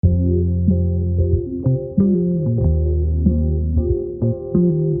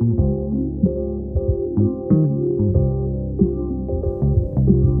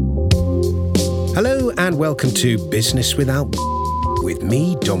and welcome to Business Without with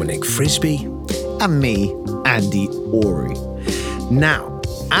me, Dominic Frisby. And me, Andy Ory. Now,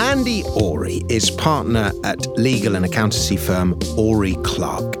 Andy Ory is partner at legal and accountancy firm Ory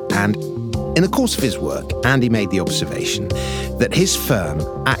Clark, and in the course of his work, Andy made the observation that his firm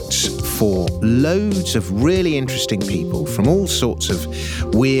acts for loads of really interesting people from all sorts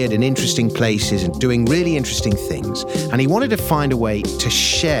of weird and interesting places and doing really interesting things. And he wanted to find a way to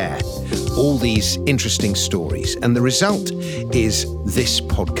share all these interesting stories. And the result is this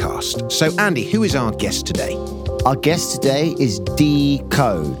podcast. So, Andy, who is our guest today? Our guest today is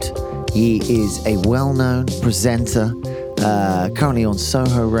Decode. He is a well-known presenter, currently on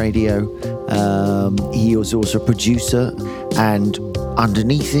Soho Radio. He is also a producer, and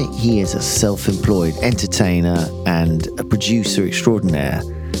underneath it, he is a self-employed entertainer and a producer extraordinaire,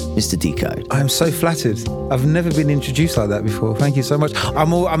 Mr. Decode. I'm so flattered. I've never been introduced like that before. Thank you so much.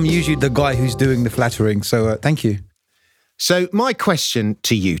 I'm usually the guy who's doing the flattering, so thank you. So my question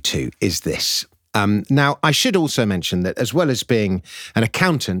to you two is this. Now, I should also mention that as well as being an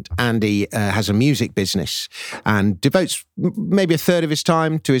accountant, Andy has a music business and devotes maybe a third of his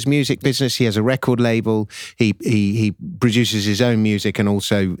time to his music business. He has a record label. He produces his own music and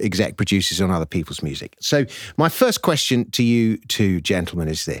also exec produces on other people's music. So my first question to you two gentlemen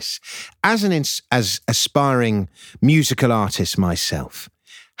is this. As aspiring musical artist myself,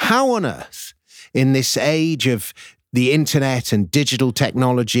 how on earth in this age of the internet and digital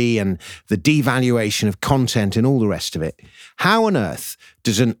technology and the devaluation of content and all the rest of it, how on earth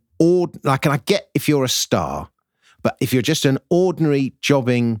does and I get if you're a star, but if you're just an ordinary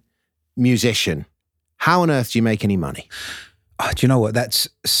jobbing musician, how on earth do you make any money? Do you know what? That's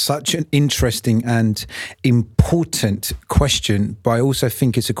such an interesting and important question, but I also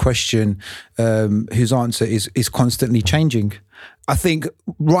think it's a question whose answer is constantly changing. I think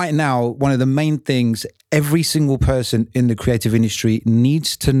right now, one of the main things every single person in the creative industry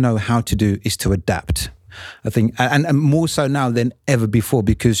needs to know how to do is to adapt. I think, and more so now than ever before,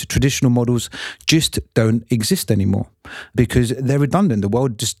 because traditional models just don't exist anymore because they're redundant. The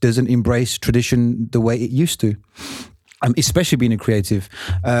world just doesn't embrace tradition the way it used to. Especially being a creative,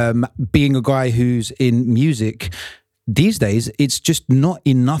 being a guy who's in music, these days, it's just not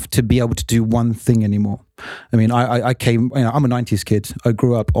enough to be able to do one thing anymore. I mean, I came, I'm a 90s kid. I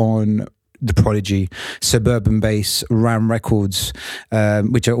grew up on The Prodigy, Suburban Bass, Ram Records,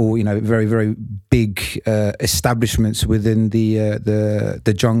 which are all, very, very big establishments within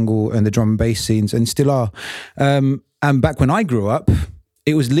the jungle and the drum and bass scenes, and still are. And back when I grew up,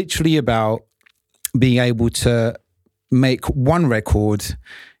 it was literally about being able to make one record,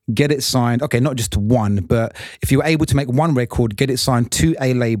 get it signed. Okay, not just one, but if you were able to make one record, get it signed to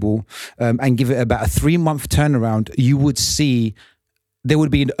a label, and give it about a 3-month turnaround, you would see there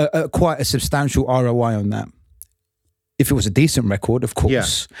would be quite a substantial ROI on that. If it was a decent record, of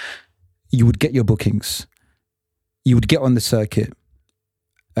course, you would get your bookings. You would get on the circuit.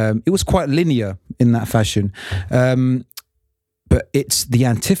 It was quite linear in that fashion. But it's the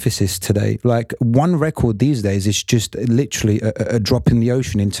antithesis today. Like, one record these days is just literally a drop in the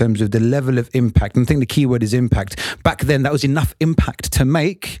ocean in terms of the level of impact. And I think the key word is impact. Back then, that was enough impact to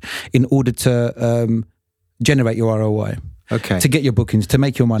make in order to generate your ROI. Okay. To get your bookings, to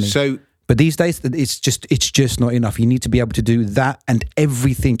make your money. But these days, it's just not enough. You need to be able to do that and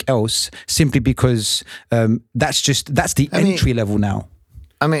everything else simply because that's the entry level now.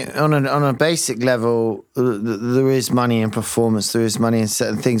 I mean, on a basic level, there is money in performance. There is money in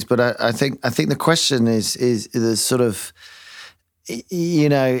certain things, but I think the question is the sort of,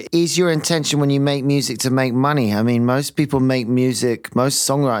 is your intention when you make music to make money? I mean, most people make music. Most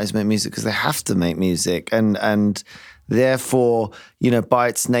songwriters make music because they have to make music, and therefore, by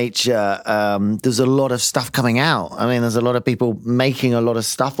its nature, there's a lot of stuff coming out. I mean, there's a lot of people making a lot of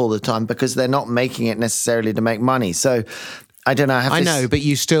stuff all the time because they're not making it necessarily to make money. So, I don't know. I know, but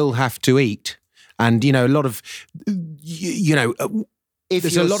you still have to eat, and a lot of,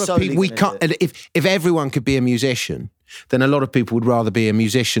 there's a lot of people. We can't. If everyone could be a musician, then a lot of people would rather be a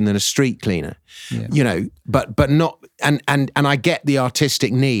musician than a street cleaner. Yeah. But not. And I get the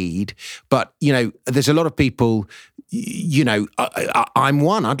artistic need, but there's a lot of people. I'm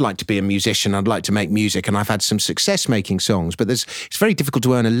one. I'd like to be a musician. I'd like to make music, and I've had some success making songs. But it's very difficult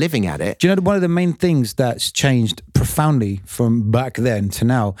to earn a living at it. Do you know one of the main things that's changed profoundly from back then to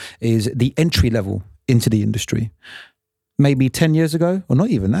now is the entry level into the industry? Maybe 10 years ago, or not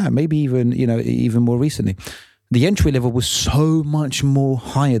even that. Maybe even more recently. The entry level was so much more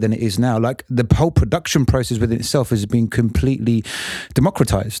higher than it is now. Like, the whole production process within itself has been completely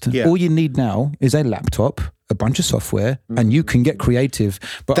democratized. Yeah. All you need now is a laptop, a bunch of software and you can get creative.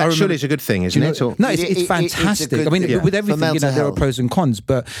 But That surely is a good thing, isn't it? Or- No, it's fantastic. good I mean, thing with everything, there are health. pros and cons.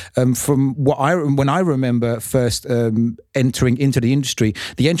 But from when I remember first entering into the industry,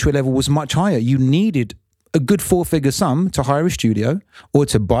 the entry level was much higher. You needed a good 4-figure sum to hire a studio or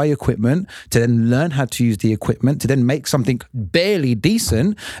to buy equipment, to then learn how to use the equipment, to then make something barely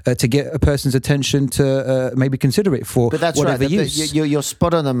decent to get a person's attention to maybe consider it for But that's whatever right. use. You're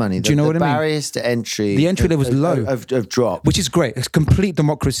spot on the money. Do you know what I mean? Barriers to entry. The entry level is low. Have dropped. Which is great. It's complete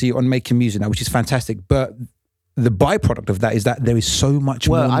democracy on making music now, which is fantastic. But the byproduct of that is that there is so much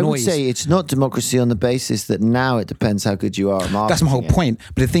more noise. I would say it's not democracy on the basis that now it depends how good you are at marketing. That's my whole point.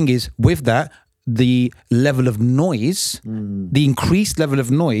 But the thing is, with that, the level of noise, the increased level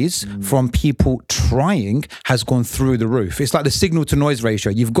of noise from people trying has gone through the roof. It's like the signal to noise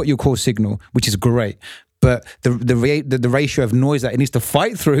ratio. You've got your core signal, which is great. But the ratio of noise that it needs to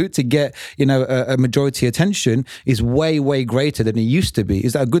fight through to get a majority attention is way, way greater than it used to be.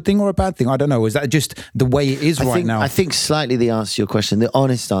 Is that a good thing or a bad thing? I don't know. Is that just the way it is now? I think slightly the answer to your question, the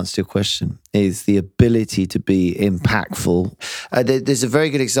honest answer to your question, is the ability to be impactful. There's a very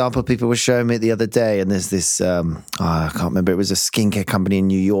good example people were showing me the other day, and there's this, I can't remember, it was a skincare company in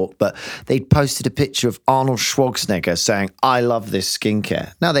New York, but they posted a picture of Arnold Schwarzenegger saying, "I love this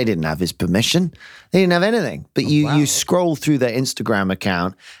skincare." Now, they didn't have his permission. They didn't have anything. But you scroll through their Instagram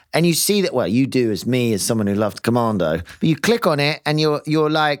account and you see that, well, you do as me, as someone who loved Commando, but you click on it and you're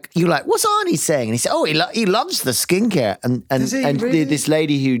like, what's Arnie saying? And he said, he loves the skincare. And really? This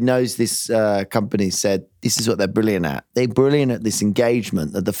lady who knows this company said, this is what they're brilliant at. They're brilliant at this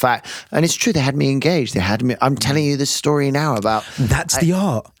engagement, at the fact, and it's true, they had me engaged. I'm telling you this story now about. That's the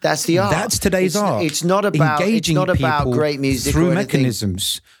art. That's the art. That's today's art. It's not about engaging about great music through or anything.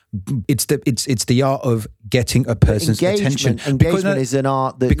 mechanisms. It's the art of getting a person's attention. Engagement is an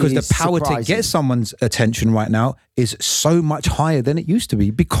art that because is the power surprising. to get someone's attention right now is so much higher than it used to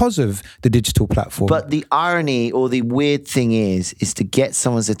be because of the digital platform. But the irony or the weird thing is to get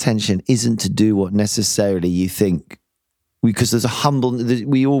someone's attention isn't to do what necessarily you think. Because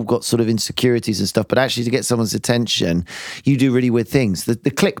we all got sort of insecurities and stuff, but actually to get someone's attention, you do really weird things. The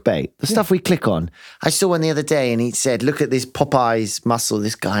clickbait, the stuff we click on. I saw one the other day and he said, look at this Popeyes muscle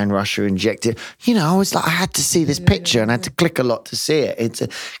this guy in Russia injected. I was like, I had to see this picture and I had to click a lot to see it. It's a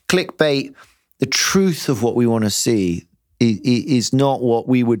clickbait. The truth of what we want to see is not what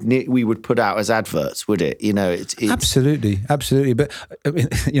we would put out as adverts, would it? It's absolutely. But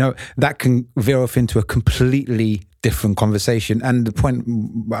that can veer off into a completely different conversation. And the point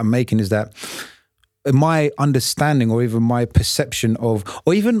I'm making is that my understanding, or even my perception of,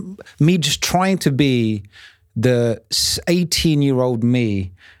 or even me just trying to be the 18-year-old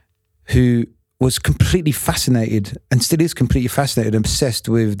me who was completely fascinated and still is completely fascinated and obsessed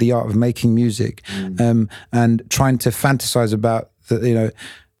with the art of making music, and trying to fantasize about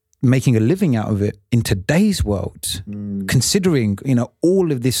making a living out of it in today's world, considering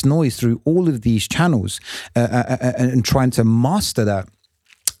all of this noise through all of these channels, and trying to master that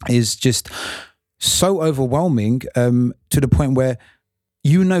is just so overwhelming, to the point where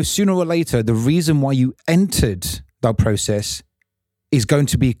sooner or later the reason why you entered that process is going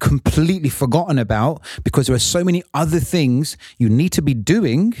to be completely forgotten about, because there are so many other things you need to be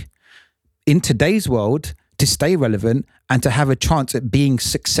doing in today's world to stay relevant and to have a chance at being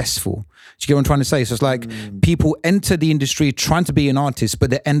successful. Do you get what I'm trying to say? So it's like people enter the industry trying to be an artist, but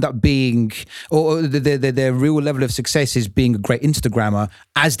they end up being, or their real level of success is being a great Instagrammer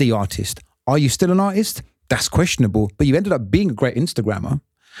as the artist. Are you still an artist? That's questionable, but you ended up being a great Instagrammer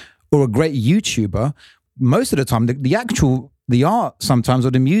or a great YouTuber. Most of the time, the art sometimes,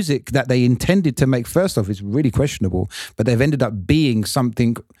 or the music that they intended to make first off, is really questionable, but they've ended up being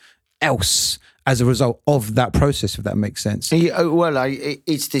something else as a result of that process, if that makes sense.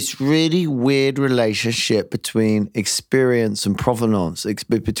 It's this really weird relationship between experience and provenance,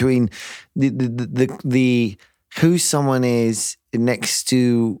 between the who someone is next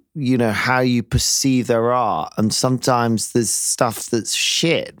to, how you perceive their art. And sometimes there's stuff that's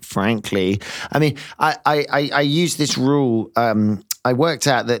shit, frankly. I mean, I use this rule. I worked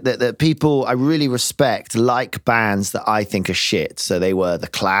out that people I really respect like bands that I think are shit. So they were The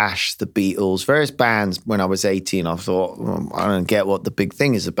Clash, The Beatles, various bands. When I was 18, I thought, I don't get what the big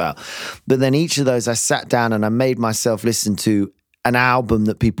thing is about. But then each of those I sat down and I made myself listen to an album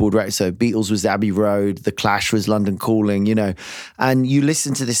that people would rate. So Beatles was Abbey Road, The Clash was London Calling, and you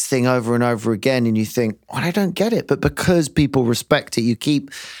listen to this thing over and over again and you think, well, I don't get it. But because people respect it, you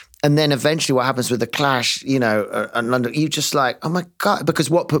keep And then eventually what happens with The Clash, you know, and London, you just like, oh my God, because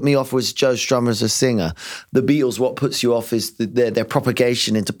what put me off was Joe Strummer as a singer. The Beatles, what puts you off is their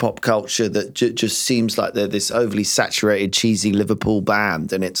propagation into pop culture that just seems like they're this overly saturated, cheesy Liverpool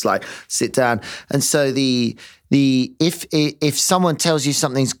band. And it's like, sit down. And so if someone tells you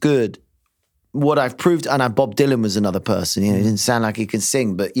something's good, what I've proved, and Bob Dylan was another person, you know, he didn't sound like he can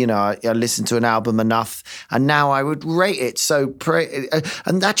sing, but, you know, I listened to an album enough and now I would rate it. So,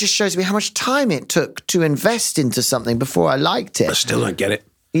 and that just shows me how much time it took to invest into something before I liked it. I still don't get it.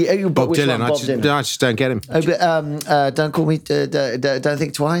 Yeah, Bob Dylan, I just don't get him. Oh, but, don't call me, don't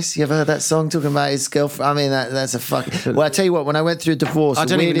think twice. You ever heard that song talking about his girlfriend? I mean, that's a fucking. Well, I tell you what, when I went through a divorce, I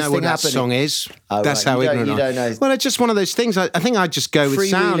don't even know what that song is. That's how ignorant I am. You don't know. Well, it's just one of those things. I think I'd just go with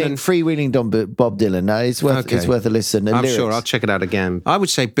sound and freewheeling Bob Dylan. No, it's worth a listen. I'm sure I'll check it out again. I would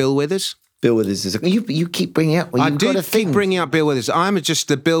say Bill Withers. Bill Withers is you keep bringing up. Well, I do keep bringing up Bill Withers. I'm just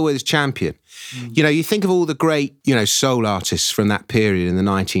the Bill Withers champion. You know, you think of all the great, you know, soul artists from that period in the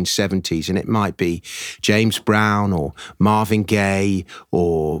 1970s, and it might be James Brown or Marvin Gaye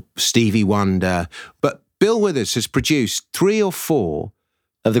or Stevie Wonder, but Bill Withers has produced 3 or 4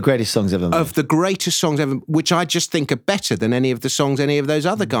 of the greatest songs ever made. Of the greatest songs ever, which I just think are better than any of the songs any of those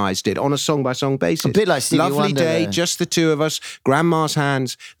other guys did on a song-by-song basis. A bit like Stevie Lovely Wonder. Day, Just the Two of Us, Grandma's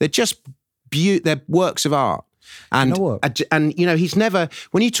Hands. They're just they're works of art. And, you know what? And you know, he's never,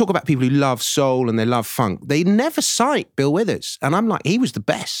 when you talk about people who love soul and they love funk, they never cite Bill Withers. And I'm like, he was the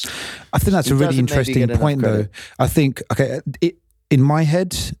best. I think that's a really interesting point, though. I think, okay, in my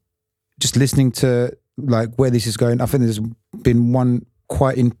head, just listening to like where this is going, I think there's been one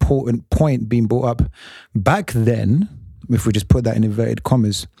quite important point being brought up. Back then, if we just put that in inverted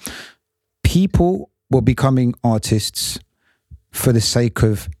commas, people were becoming artists for the sake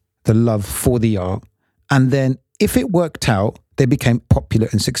of the love for the art. And then if it worked out, they became popular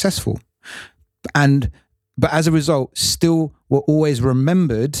and successful. But as a result, still were always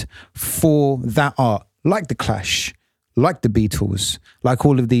remembered for that art, like The Clash, like the Beatles, like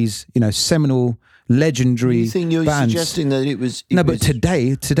all of these, you know, seminal, legendary You think you're bands. suggesting that it was... But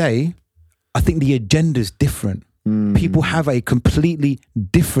today, I think the agenda's different. People have a completely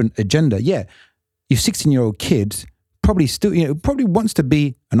different agenda. Yeah, your 16-year-old kid probably still, you know, probably wants to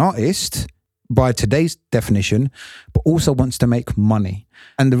be an artist by today's definition, but also wants to make money.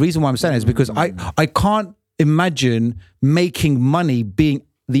 And the reason why I'm saying it is because I can't imagine making money being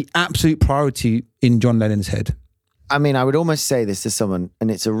the absolute priority in John Lennon's head. I mean, I would almost say this to someone, and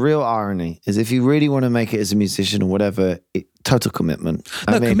it's a real irony, is if you really want to make it as a musician or whatever, total commitment.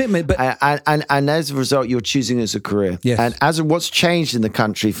 Commitment, but... And as a result, you're choosing it as a career. Yes. And as what's changed in the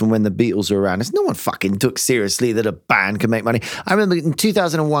country from when the Beatles were around, is no one fucking took seriously that a band can make money. I remember in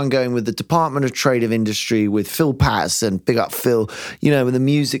 2001 going with the Department of Trade of Industry with Phil Patterson, big up Phil, you know, with the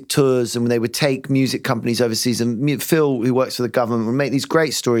music tours, and when they would take music companies overseas, and Phil, who works for the government, would make these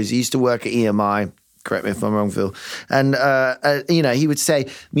great stories. He used to work at EMI. Correct me if I'm wrong, Phil. And, you know, he would say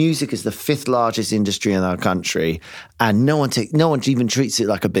music is the 5th largest industry in our country and no one even treats it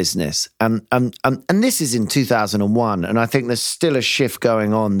like a business. And this is in 2001. And I think there's still a shift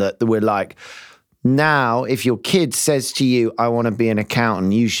going on that we're like, now, if your kid says to you, I want to be an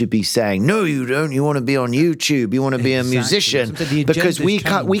accountant, you should be saying, no, you don't. You want to be on YouTube. You want to be a musician. Because we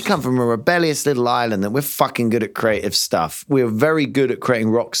come from a rebellious little island that we're fucking good at creative stuff. We're very good at creating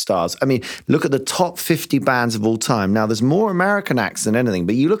rock stars. I mean, look at the top 50 bands of all time. Now, there's more American acts than anything,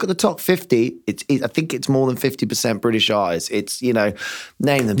 but you look at the top 50, I think it's more than 50% British artists. It's, you know,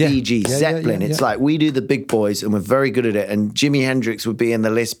 name them, Bee Gees, Zeppelin. It's like we do the big boys and we're very good at it. And Jimi Hendrix would be in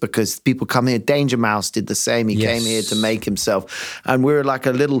the list because people come here. Danger Mouse did the same. He came here to make himself, and we're like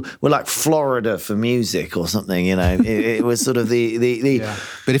like Florida for music or something. You know, it was sort of the. Yeah.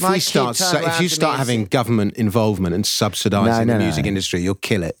 But if you start having government involvement and subsidising the music industry, you'll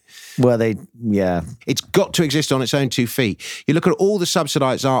kill it. Well, it's got to exist on its own 2 feet. You look at all the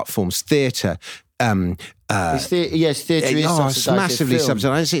subsidised art forms, theatre. Theatre is it's massively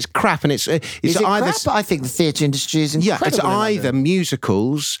subsidised. It's crap, and it's is it either. Crap? I think the theatre industry is incredible. Yeah, it's either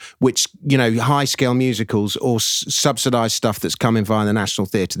musicals, which, you know, high scale musicals, or subsidised stuff that's coming via the National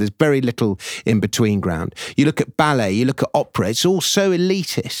Theatre. There's very little in between ground. You look at ballet, you look at opera. It's all so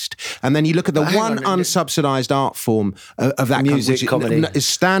elitist, and then you look at the one unsubsidised art form of that music comedy is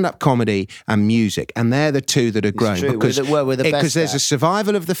stand-up comedy and music, and they're the two that are growing because there's a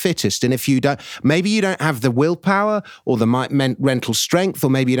survival of the fittest. And if you don't, maybe you don't have have the willpower or the mental strength, or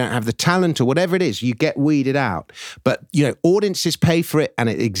maybe you don't have the talent or whatever it is, you get weeded out. But, audiences pay for it and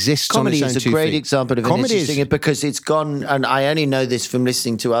it exists Comedy on its own is a great example of Comedy it because it's gone, and I only know this from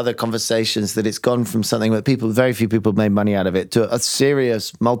listening to other conversations, that it's gone from something that very few people made money out of it to a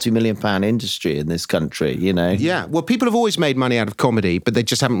serious multi-million-pound industry in this country, Yeah, well, people have always made money out of comedy, but they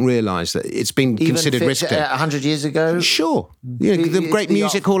just haven't realised that it's been considered risky. 100 years ago? Sure. The great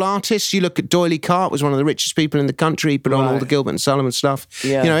music hall artists, you look at D'Oyly Carte, was one of the richest people in the country, put on all the Gilbert and Sullivan stuff.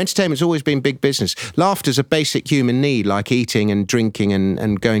 Yeah. Entertainment's always been big business. Laughter's a basic human need, like eating and drinking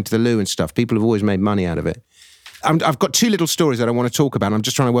and going to the loo and stuff. People have always made money out of it. I've got two little stories that I want to talk about. I'm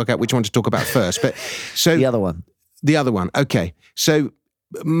just trying to work out which one to talk about first. But so The other one. Okay. So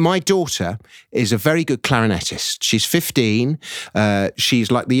my daughter is a very good clarinetist. She's 15. She's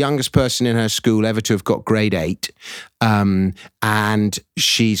like the youngest person in her school ever to have got grade 8. And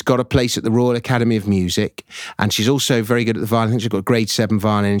she's got a place at the Royal Academy of Music. And she's also very good at the violin. I think she's got a grade 7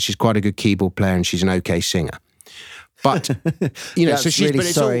 violin. And she's quite a good keyboard player, and she's an okay singer. But, so she's really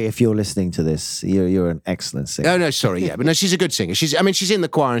sorry if you're listening to this. You're an excellent singer. No, sorry, yeah. But no, she's a good singer. She's in the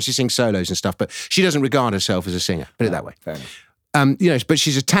choir and she sings solos and stuff, but she doesn't regard herself as a singer. Put it that way. Fair enough. But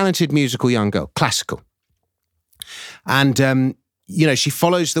she's a talented musical young girl, classical. And, she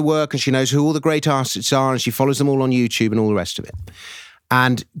follows the work and she knows who all the great artists are, and she follows them all on YouTube and all the rest of it.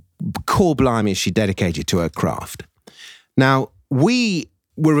 And core blimey, is she dedicated to her craft. Now, we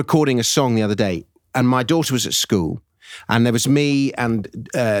were recording a song the other day, and my daughter was at school, and there was me and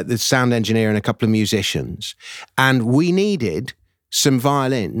the sound engineer and a couple of musicians, and we needed some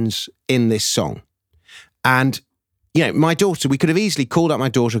violins in this song. And my daughter, we could have easily called up my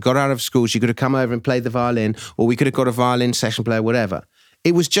daughter, got out of school, she could have come over and played the violin, or we could have got a violin session player, whatever.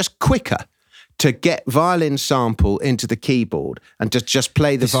 It was just quicker to get violin sample into the keyboard and to just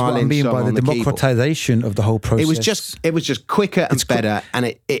play the violin song on the keyboard. Democratization of the whole process. It was just quicker and better,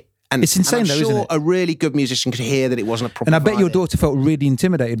 and it's insane, though, isn't it? A really good musician could hear that it wasn't a proper. And I bet your violin. daughter felt really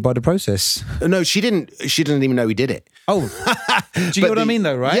intimidated by the process. No, she didn't. She didn't even know we did it. Oh, do you know what I mean,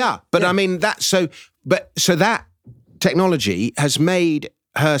 though, right? Yeah, but I mean that. So that technology has made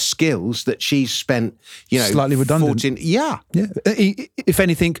her skills that she's spent, slightly redundant. Yeah. If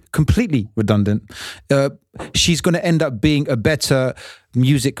anything, completely redundant. She's going to end up being a better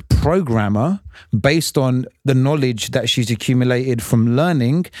music programmer based on the knowledge that she's accumulated from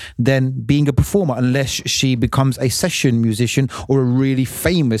learning than being a performer, unless she becomes a session musician or a really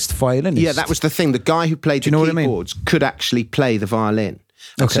famous violinist. Yeah, that was the thing. The guy who played the keyboards could actually play the violin.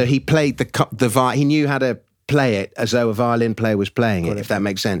 Okay. So he played the violin. He knew how to play it as though a violin player was playing it, if that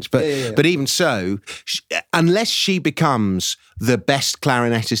makes sense. But but even so, unless she becomes the best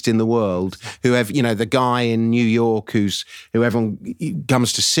clarinetist in the world, the guy in New York who everyone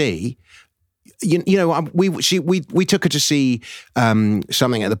comes to see. We took her to see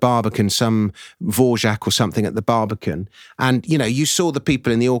something at the Barbican, some Dvorak or something at the Barbican, and you saw the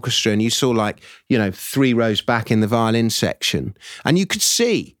people in the orchestra, and you saw 3 rows back in the violin section, and you could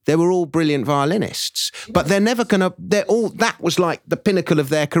see they were all brilliant violinists, but they're never gonna. That was like the pinnacle of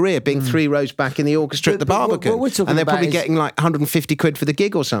their career, being 3 rows back in the orchestra at the Barbican, and they're probably getting like 150 quid for the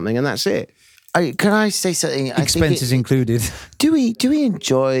gig or something, and that's it. Can I say something? Expenses included. Do we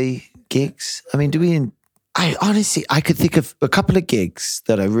enjoy gigs? I mean, I honestly could think of a couple of gigs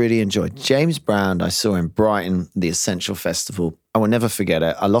that I really enjoyed. James Brown, I saw in Brighton, the Essential Festival. I will never forget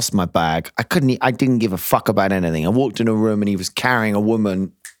it. I lost my bag. I didn't give a fuck about anything. I walked in a room and he was carrying a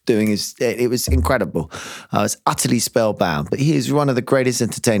woman doing it was incredible. I was utterly spellbound, but he is one of the greatest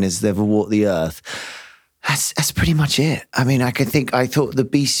entertainers that ever walked the earth. That's pretty much it. I mean, I thought the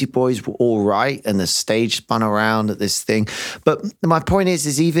Beastie Boys were all right, and the stage spun around at this thing. But my point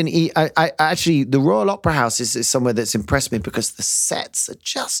is I actually, the Royal Opera House is somewhere that's impressed me because the sets are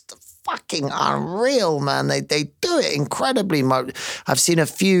just fucking unreal, man. They do it incredibly. I've seen a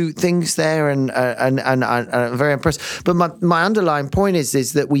few things there, and I'm very impressed. But my underlying point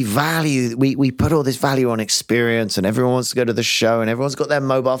is that we put all this value on experience, and everyone wants to go to the show, and everyone's got their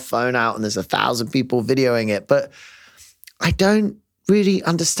mobile phone out, and there's 1,000 people videoing it. But I don't really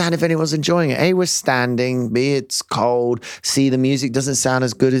understand if anyone's enjoying it. A, we're standing, B, it's cold, C, the music doesn't sound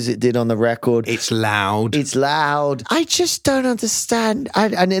as good as it did on the record. It's loud. I just don't understand.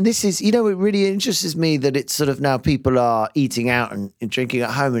 And this is, it really interests me that it's sort of now people are eating out and drinking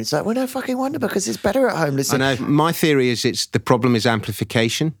at home, and it's like, well, no fucking wonder, because it's better at home. Listen, I know. My theory is the problem is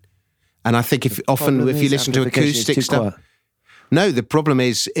amplification. And I think if you listen to acoustic stuff, No, the problem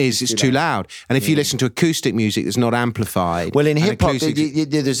is it's too loud. And if you listen to acoustic music that's not amplified. Well, in and hip hop, acoustics-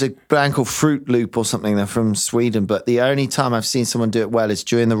 there's a band called Fruit Loop or something. They're from Sweden, but the only time I've seen someone do it well is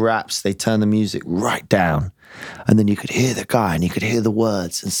during the raps. They turn the music right down, and then you could hear the guy and you could hear the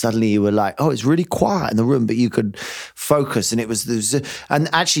words, and suddenly you were like, "Oh, it's really quiet in the room," but you could focus, and it was and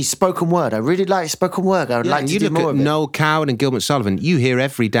actually spoken word. I really like spoken word. I would like and to you do look more at of it. Noel Coward and Gilbert Sullivan, you hear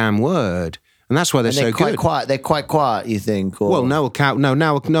every damn word. And that's why they're And they're so quite good. quiet. They're quite quiet, you think? Or... Well, Noel Coward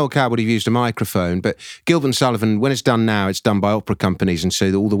would have used a microphone, but Gilbert and Sullivan, when it's done now, it's done by opera companies, and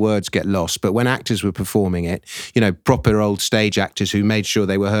so all the words get lost. But when actors were performing it, proper old stage actors who made sure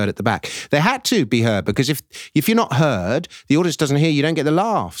they were heard at the back, they had to be heard, because if you're not heard, the audience doesn't hear, you don't get the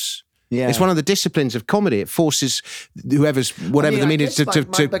laughs. Yeah. It's one of the disciplines of comedy. It forces whatever the meaning is to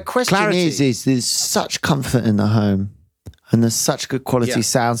the question clarity. is there's such comfort in the home. And there's such good quality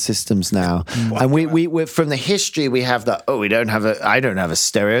sound systems now. And we're from the history we have that, I don't have a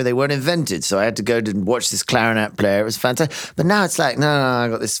stereo. They weren't invented. So I had to go and watch this clarinet player. It was fantastic. But now it's like, no, I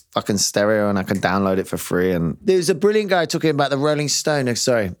got this fucking stereo and I can download it for free. And there's a brilliant guy talking about the Rolling Stone.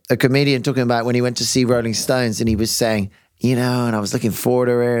 A comedian talking about when he went to see Rolling Stones, and he was saying, and I was looking forward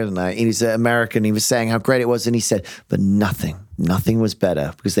to it, and he's an American. He was saying how great it was, and he said, but nothing was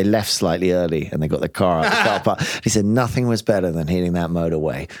better, because they left slightly early and they got the car out the car park. He said nothing was better than hitting that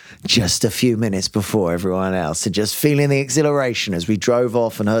motorway just a few minutes before everyone else, and just feeling the exhilaration as we drove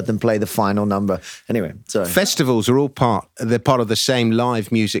off and heard them play the final number. Anyway, sorry. Festivals are all part of the same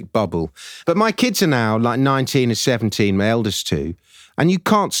live music bubble. But my kids are now like 19 and 17, my eldest two, and you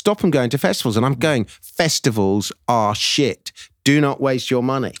can't stop them going to festivals. And I'm going, festivals are shit. Do not waste your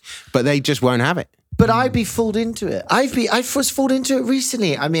money. But they just won't have it. But I'd be fooled into it. I was fooled into it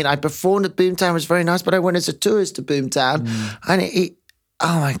recently. I mean, I performed at Boomtown, it was very nice, but I went as a tourist to Boomtown, and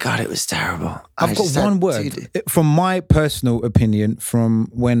oh my God, it was terrible. I've got one word. From my personal opinion, from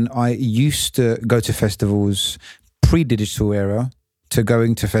when I used to go to festivals pre-digital era to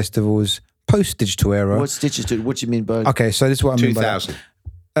going to festivals post-digital era. What's digital? What do you mean by? Okay, so this is what I mean by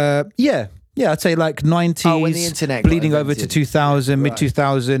 2000. Yeah, I'd say like 90s, when the internet bleeding got over to invented. 2000,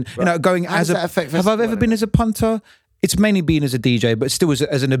 mid-2000. Going How does that affect have I ever festival? been as a punter? It's mainly been as a DJ, but still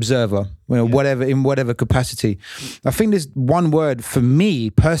as an observer, whatever capacity. I think there's one word for me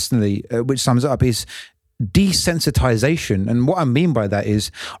personally, which sums it up, is desensitization. And what I mean by that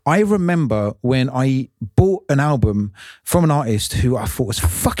is, I remember when I bought an album from an artist who I thought was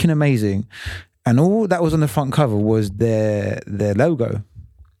fucking amazing, and all that was on the front cover was their logo.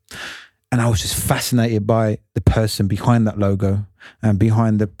 And I was just fascinated by the person behind that logo and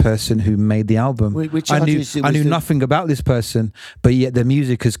behind the person who made the album. Which I artist knew was the- nothing about this person, but yet their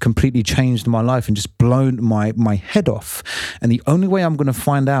music has completely changed my life and just blown my head off. And the only way I'm going to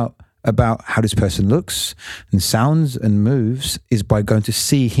find out about how this person looks and sounds and moves is by going to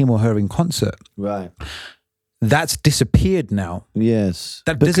see him or her in concert. Right. That's disappeared now. Yes.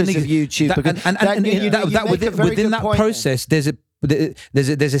 That because doesn't of YouTube. Within that process, there's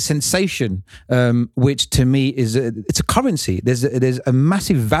a sensation, which to me it's a currency. There's a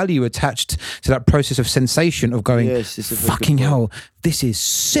massive value attached to that process of sensation of going, Yes, it's a very fucking good hell, this is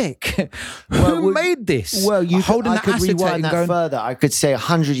sick. Who made this? Well, holding I that could acetate rewind and that going, further. I could say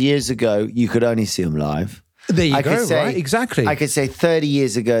 100 years ago, you could only see them live. there you I go, could say, right? Exactly. I could say 30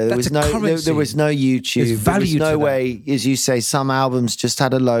 years ago, there That's was a no currency. there was no YouTube. There's There was value to no that. way, as you say, some albums just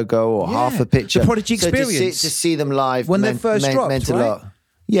had a logo or Yeah. half a picture. The Prodigy So experience. to see them live When they first dropped, meant a right? lot.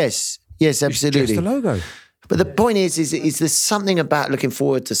 Yes, It's absolutely. just the logo. But the point is there's something about looking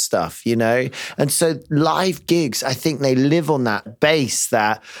forward to stuff, And so live gigs, I think they live on that base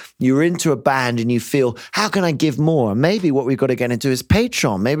that you're into a band and you feel, how can I give more? Maybe what we've got to get into is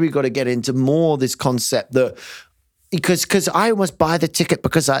Patreon. Maybe we've got to get into more this concept that, because I almost buy the ticket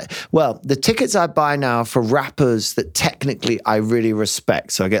because the tickets I buy now are for rappers that technically I really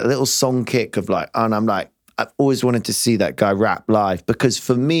respect. So I get a little song kick of and I'm like, I've always wanted to see that guy rap live, because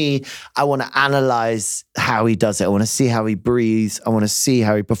for me, I want to analyze how he does it. I want to see how he breathes. I want to see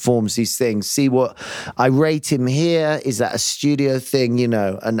how he performs these things, see what I rate him here. Is that a studio thing,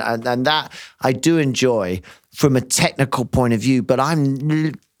 and that I do enjoy from a technical point of view, but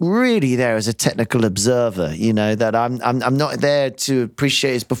I'm really there as a technical observer, that I'm not there to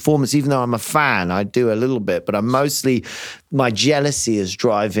appreciate his performance, even though I'm a fan. I do a little bit, but I'm mostly, my jealousy is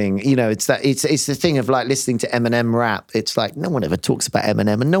driving, it's the thing of like listening to Eminem rap. It's like, no one ever talks about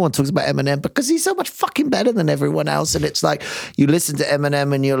Eminem, and no one talks about Eminem because he's so much fucking better than everyone else. And it's like, you listen to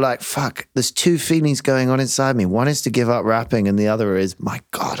Eminem and you're like, fuck, there's two feelings going on inside me. One is to give up rapping, and the other is, my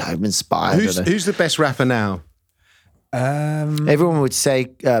God, I'm inspired. Who's the best rapper now? Everyone would say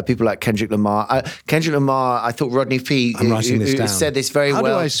people like Kendrick Lamar. I thought Rodney P. I'm writing this down. Said this very well.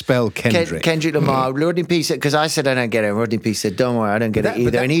 How do I spell Kendrick? Kendrick Lamar. Rodney P. said, because I said I don't get it. And Rodney P. said, don't worry, I don't get it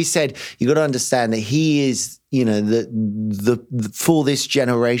either. And he said, you got to understand that he is, you know, the for this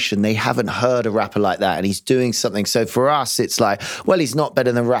generation, they haven't heard a rapper like that, and he's doing something. So for us, it's like, well, he's not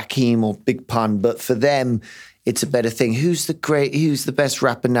better than Rakim or Big Pun, but for them, it's a better thing. Who's the best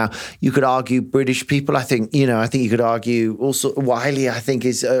rapper now? You could argue British people. I think you could argue also Wiley, I think,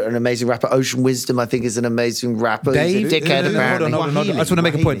 is an amazing rapper. Ocean Wisdom, I think, is an amazing rapper. Dave, he's a dickhead, apparently. Hold on. I just want to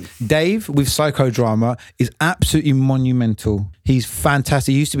make a point. Dave with Psychodrama is absolutely monumental. He's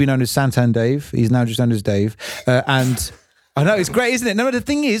fantastic. He used to be known as Santan Dave. He's now just known as Dave. And I know, it's great, isn't it? No, the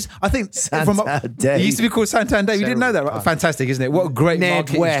thing is, I think Dave. He used to be called Santan Dave. You didn't know that, right? Fantastic, isn't it? What a great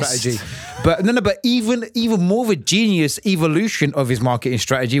marketing strategy. But even more of a genius evolution of his marketing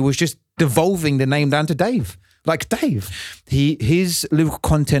strategy was just devolving the name down to Dave. Like Dave, his lyrical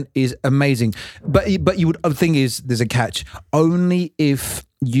content is amazing. But the thing is, there's a catch. Only if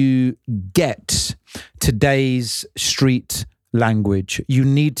you get today's street language, you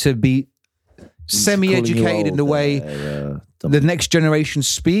need to be semi-educated in the way the next generation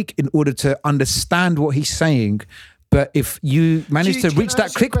speak in order to understand what he's saying. But if you manage to reach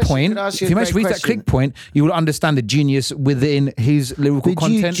that click point, you will understand the genius within his lyrical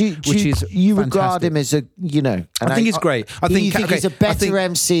content, which is you fantastic. regard him as a, you know. I think it's great. I think he's a better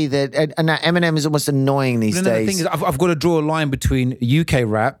MC and that Eminem is almost annoying these days. The thing is, I've got to draw a line between UK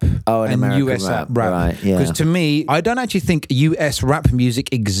rap and US rap. Right, yeah. Because to me, I don't actually think US rap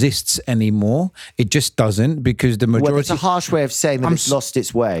music exists anymore. It just doesn't, because the majority. Well, it's a harsh way of saying that it's lost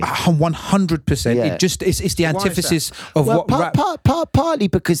its way. 100%. Yeah. It's the antithesis of what rap. Partly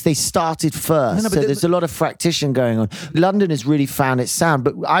because they started first, so there's a lot of fractation going on. London has really found its sound,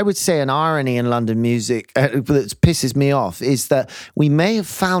 but I would say an irony in London music that pisses me off is that we may have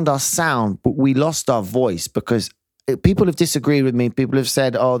found our sound, but we lost our voice because people have disagreed with me. People have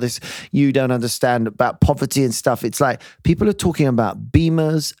said, oh, you don't understand about poverty and stuff. It's like people are talking about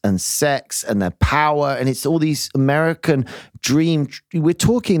Beamers and sex and their power, and it's all these American dream. We're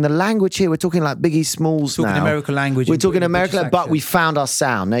talking the language here. We're talking like Biggie Smalls now. Talking American language. We're talking American, but we found our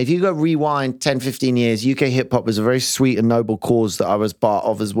sound. Now, if you go rewind 10, 15 years, UK hip hop was a very sweet and noble cause that I was part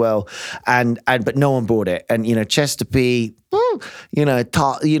of as well. But no one brought it. And, Chester P,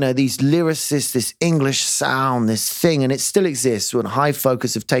 these lyricists, this English sound, this thing, and it still exists. When High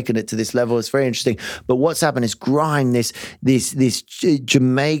Focus have taken it to this level, it's very interesting. But what's happened is grime, this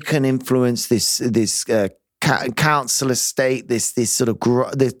Jamaican influence, this council estate, this sort of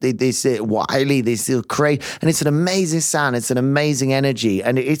Wiley, this sort of crazy, and it's an amazing sound. It's an amazing energy,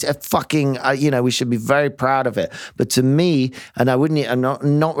 and it's a fucking we should be very proud of it. But to me, and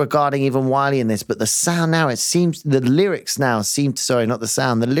I'm not regarding even Wiley in this, but the sound now, the lyrics now seem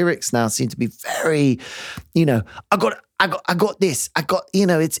to be very, I got this.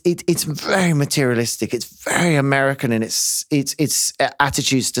 It's very materialistic. It's very American in its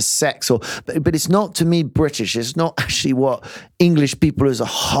attitudes to sex, but it's not, to me, British. It's not actually what English people as a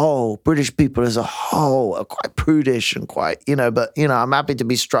whole, British people as a whole are quite prudish and quite, but I'm happy to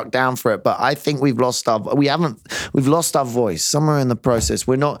be struck down for it. But I think we've lost our voice somewhere in the process.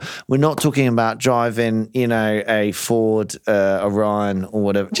 We're not talking about driving, a Ford, Orion or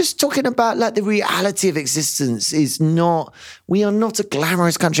whatever. Just talking about like the reality of existence is not. We are not a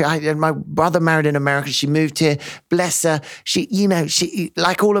glamorous country. My brother married in America. She moved here. Bless her. She,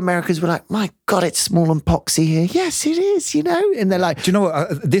 like all Americans, were like, my God, it's small and poxy here. Yes, it is, And they're like... Do you know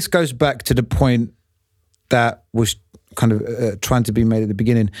what? This goes back to the point that was kind of trying to be made at the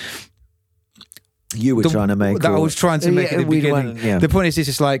beginning. You were trying to make... That I was trying to make at the beginning. The point is, it's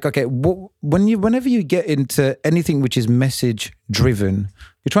just like, okay, whenever you get into anything which is message-driven,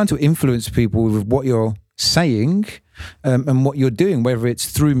 you're trying to influence people with what you're saying and what you're doing, whether it's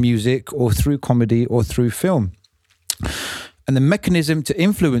through music or through comedy or through film. And the mechanism to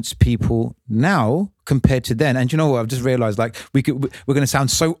influence people now compared to then, and you know what, I've just realized, like, we're going to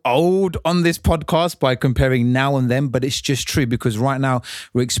sound so old on this podcast by comparing now and then, but it's just true, because right now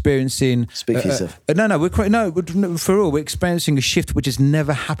we're experiencing... Speak for yourself. For real, we're experiencing a shift which has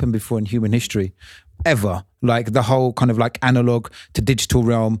never happened before in human history, ever. Like the whole kind of like analog to digital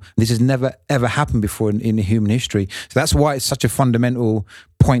realm. This has never ever happened before in human history. So that's why it's such a fundamental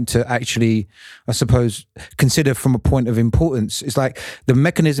point to actually, I suppose, consider from a point of importance. It's like the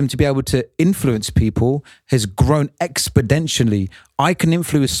mechanism to be able to influence people people has grown exponentially. I can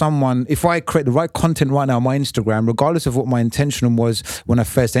influence someone if I create the right content right now on my Instagram, regardless of what my intention was when I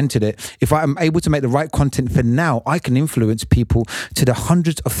first entered it. If I am able to make the right content for now, I can influence people to the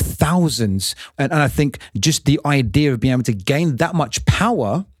hundreds of thousands. And I think just the idea of being able to gain that much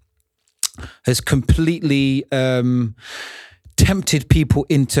power has completely tempted people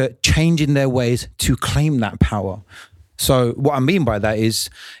into changing their ways to claim that power. So what I mean by that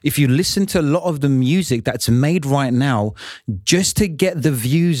is, if you listen to a lot of the music that's made right now, just to get the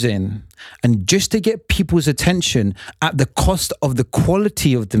views in and just to get people's attention at the cost of the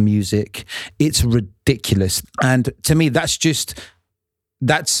quality of the music, it's ridiculous. And to me, that's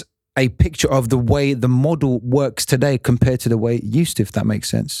a picture of the way the model works today compared to the way it used to, if that makes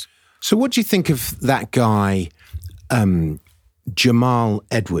sense. So what do you think of that guy, Jamal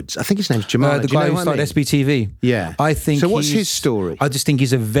Edwards? I think his name's Jamal. The guy who started SBTV. Yeah. I think. So what's his story? I just think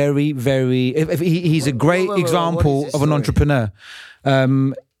he's a very, very. He's a great example of an entrepreneur.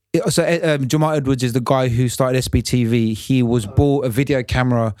 Jamal Edwards is the guy who started SBTV. He was bought a video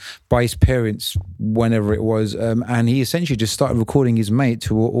camera by his parents whenever it was, and he essentially just started recording his mates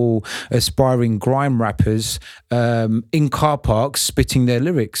who were all aspiring grime rappers in car parks spitting their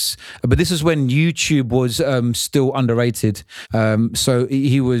lyrics. But this is when YouTube was still underrated. So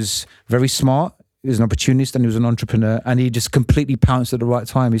he was very smart. He was an opportunist and he was an entrepreneur, and he just completely pounced at the right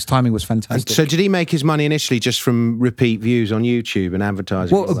time. His timing was fantastic. So did he make his money initially just from repeat views on YouTube and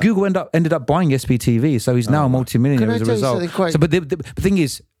advertising? Well, Google ended up buying SBTV, so he's now a multimillionaire as a result. But the thing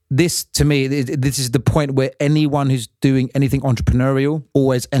is, this, to me, this is the point where anyone who's doing anything entrepreneurial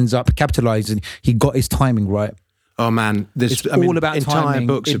always ends up capitalizing. He got his timing right. Oh man, it's all about entire timing.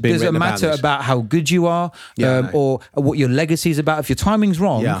 Books have been written doesn't matter about how good you are, or what your legacy is about. If your timing's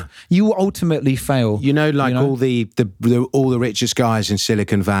wrong, you will ultimately fail. All the richest guys in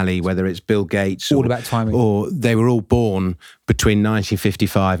Silicon Valley, whether it's Bill Gates, all about timing, or they were all born between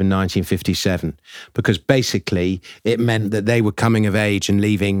 1955 and 1957, because basically it meant that they were coming of age and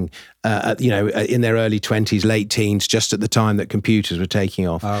leaving, in their early 20s, late teens, just at the time that computers were taking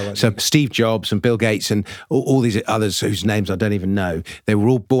off. So Steve Jobs and Bill Gates and all these others whose names I don't even know, they were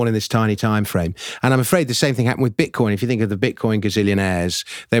all born in this tiny time frame. And I'm afraid the same thing happened with Bitcoin. If you think of the Bitcoin gazillionaires,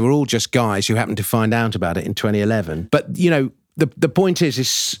 they were all just guys who happened to find out about it in 2011. But, the point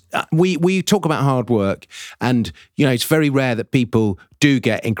is we talk about hard work, and it's very rare that people do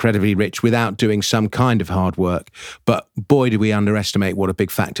get incredibly rich without doing some kind of hard work. But boy, do we underestimate what a big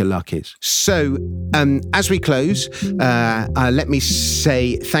factor luck is. So as we close, let me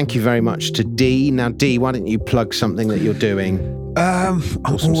say thank you very much to Dee. Now, Dee, why don't you plug something that you're doing? I'm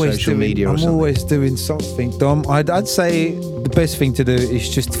always doing something, Dom. I'd say the best thing to do is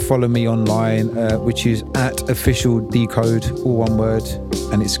just follow me online, which is @officialdecode, all one word,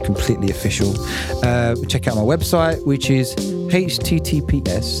 and it's completely official. Check out my website, which is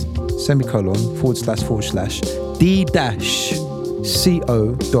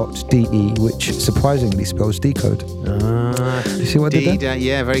https://d-co.de, which surprisingly spells decode. You see what I did there?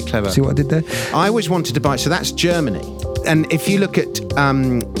 Yeah, very clever. See what I did there? I always wanted to buy, so that's Germany. And if you look at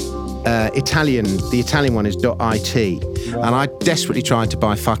Italian, the Italian one is .it. Wow. And I desperately tried to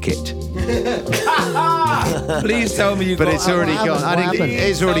buy Fuck It. Please tell me you got it. But it's already gone.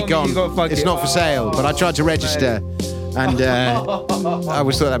 It's already gone. It's not for sale, but I tried to register. And I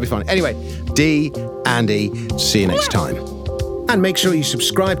always thought that'd be fun. Anyway, Dee, Andy, see you next time. And make sure you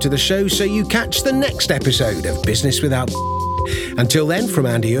subscribe to the show so you catch the next episode of Business Without. Until then, from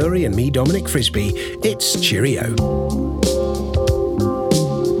Andy Urry and me, Dominic Frisby, it's cheerio.